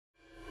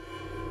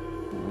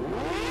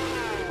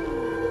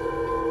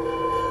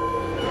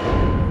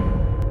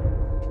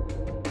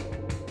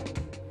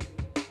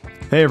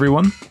Hey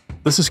everyone,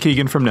 this is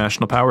Keegan from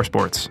National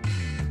Powersports.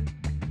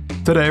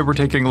 Today we're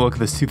taking a look at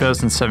this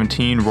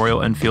 2017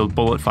 Royal Enfield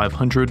Bullet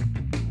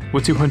 500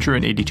 with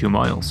 282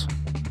 miles.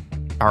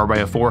 Powered by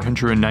a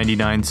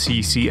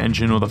 499cc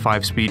engine with a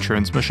 5-speed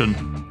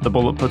transmission, the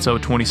Bullet puts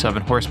out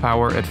 27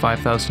 horsepower at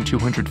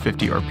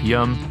 5,250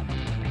 RPM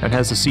and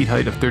has a seat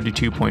height of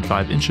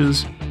 32.5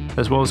 inches,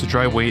 as well as a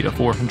dry weight of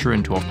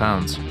 412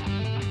 pounds.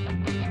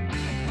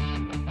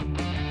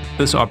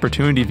 This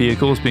opportunity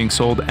vehicle is being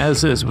sold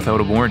as is without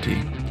a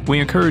warranty.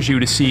 We encourage you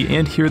to see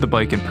and hear the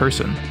bike in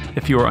person.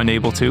 If you are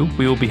unable to,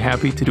 we will be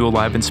happy to do a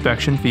live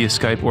inspection via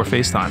Skype or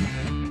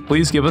FaceTime.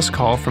 Please give us a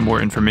call for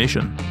more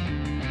information.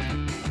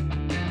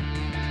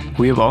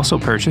 We have also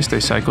purchased a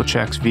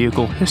CycleCheck's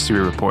Vehicle History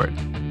Report.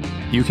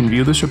 You can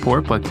view this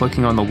report by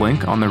clicking on the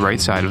link on the right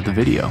side of the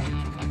video.